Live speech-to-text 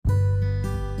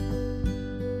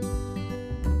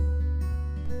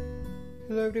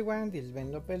Hello everyone, this is Ben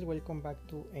Lopez. Welcome back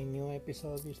to a new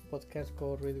episode of this podcast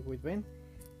called Read with Ben.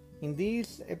 In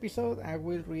this episode, I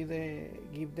will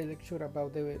give the lecture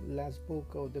about the last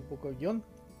book of the book of John,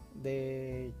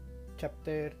 the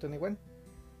chapter 21.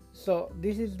 So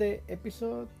this is the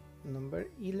episode number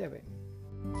 11.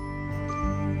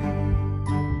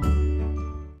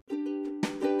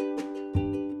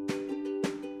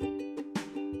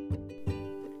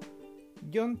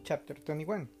 John chapter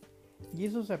 21.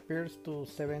 Jesus appears to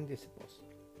 7 disciples.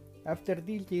 After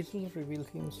this, Jesus revealed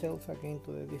himself again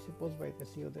to the disciples by the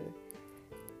Sea of the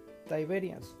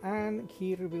Tiberias, and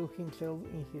he revealed himself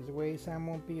in his way: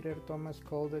 Simon Peter, Thomas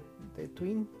called the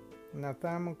twin,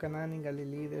 Nathanael Canaan in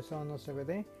Galilee, the son of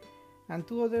Zebedee, and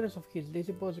two others of his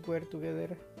disciples were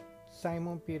together.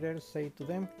 Simon Peter said to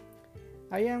them,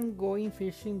 "I am going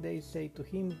fishing." They said to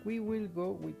him, "We will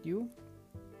go with you."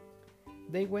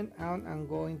 They went out and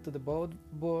go into the boat,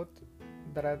 but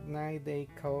that night they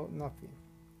caught nothing.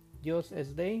 Just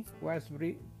as day was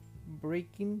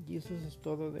breaking, Jesus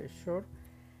stood on the shore.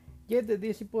 Yet the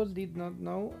disciples did not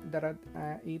know that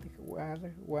it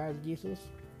was Jesus.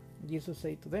 Jesus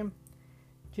said to them,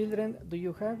 "Children, do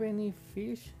you have any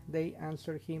fish?" They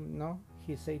answered him, "No."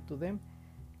 He said to them,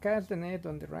 "Cast the net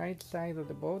on the right side of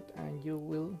the boat, and you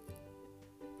will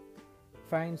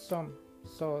find some."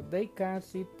 So they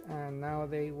cast it, and now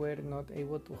they were not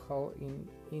able to haul in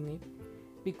it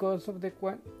because of the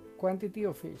quantity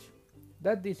of fish.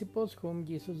 That disciples whom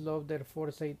Jesus loved therefore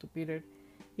said to Peter,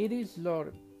 "It is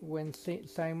Lord." When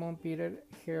Simon Peter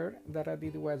heard that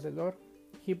it was the Lord,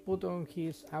 he put on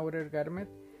his outer garment,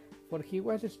 for he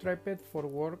was striped for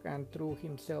work, and threw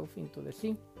himself into the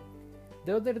sea.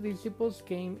 The other disciples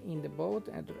came in the boat,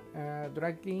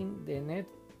 dragging the net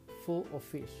full of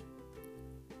fish,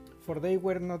 for they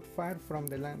were not far from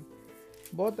the land.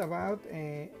 But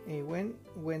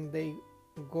when they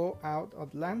go out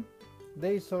of land,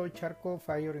 they saw charcoal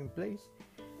fire in place,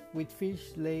 with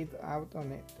fish laid out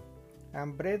on it,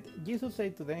 and bread. Jesus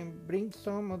said to them, "Bring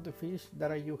some of the fish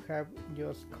that you have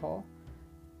just caught."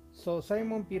 So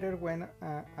Simon Peter went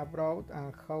abroad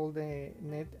and hauled the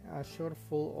net ashore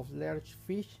full of large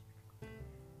fish,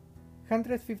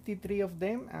 153 of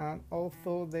them, and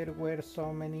although there were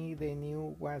so many, they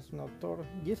knew was not torn.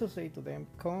 Jesus said to them,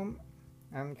 "Come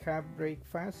and have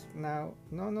breakfast." Now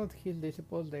none of his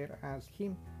disciples dare ask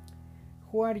him,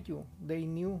 "Who are you?" They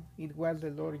knew it was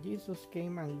the Lord. Jesus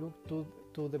came and looked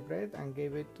to the bread and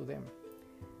gave it to them.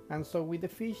 And so with the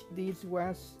fish, this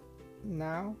was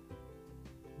now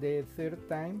the third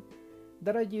time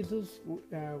that Jesus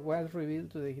was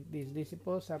revealed to his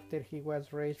disciples after he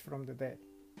was raised from the dead.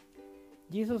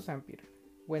 Jesus and Peter.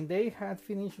 When they had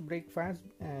finished breakfast,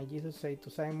 Jesus said to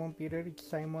Simon Peter,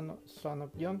 "Simon, son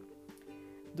of John,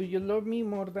 do you love me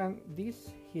more than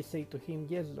this?" He said to him,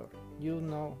 "Yes, Lord, you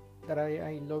know that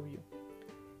I love you."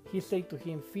 He said to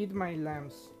him, "Feed my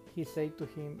lambs." He said to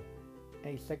him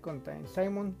a second time,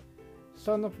 "Simon,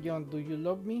 son of John, do you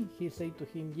love me?" He said to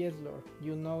him, "Yes, Lord,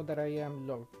 you know that I am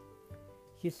loved."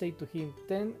 He said to him,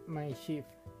 "Tend my sheep."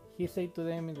 He said to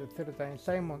them in the third time,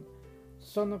 "Simon,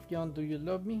 son of John, do you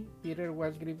love me?" Peter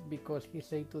was grieved because he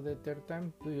said to the third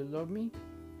time, "Do you love me?"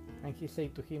 And he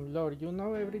said to him, "Lord, you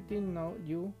know everything. No,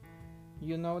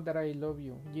 you know that I love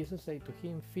you." Jesus said to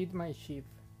him, "Feed my sheep.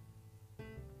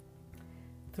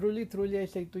 Truly, truly, I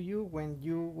say to you, when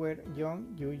you were young,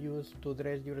 you used to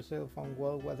dress yourself on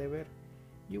whatever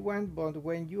you want, but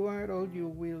when you are old, you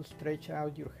will stretch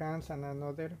out your hands, and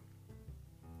another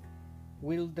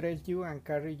will dress you and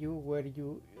carry you where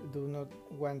you do not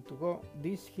want to go."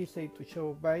 This he said to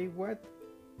show by what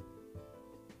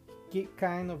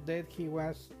kind of death he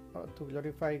was to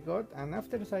glorify God. And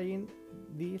after saying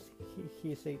this,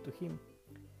 he said to him,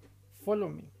 "Follow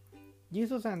me."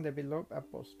 Jesus and the beloved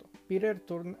apostle. Peter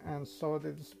turned and saw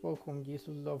the disciple whom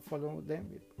Jesus loved follow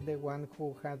them, the one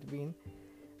who had been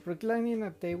reclining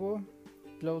at table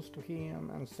close to him,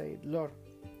 and said, "Lord,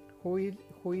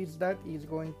 who is that is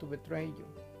going to betray you?"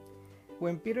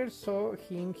 When Peter saw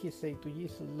him, he said to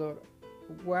Jesus, "Lord,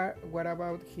 what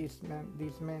about this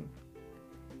man?"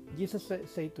 Jesus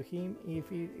said to him,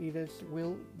 "If it is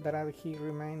will that he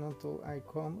remain until I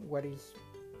come, what is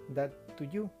that to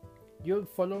you? You'll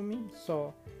follow me?"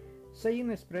 So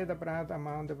saying, spread abroad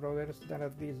among the brothers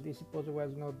that these disciples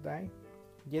was not die.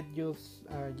 Yet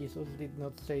Jesus did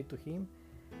not say to him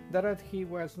that he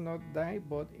was not die,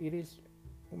 but it is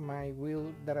my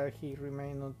will that he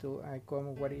remain until I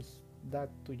come. What is that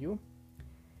to you?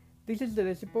 This is the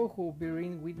disciple who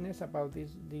bearing witness about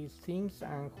these things,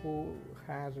 and who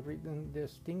has written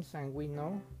these things, and we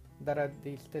know that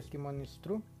this testimony is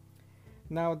true.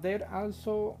 Now there are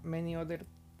also many other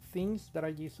things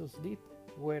that Jesus did,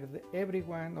 were every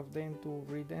one of them to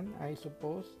read them, I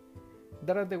suppose,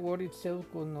 that the word itself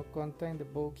could not contain the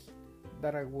books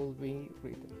that would be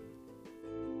written.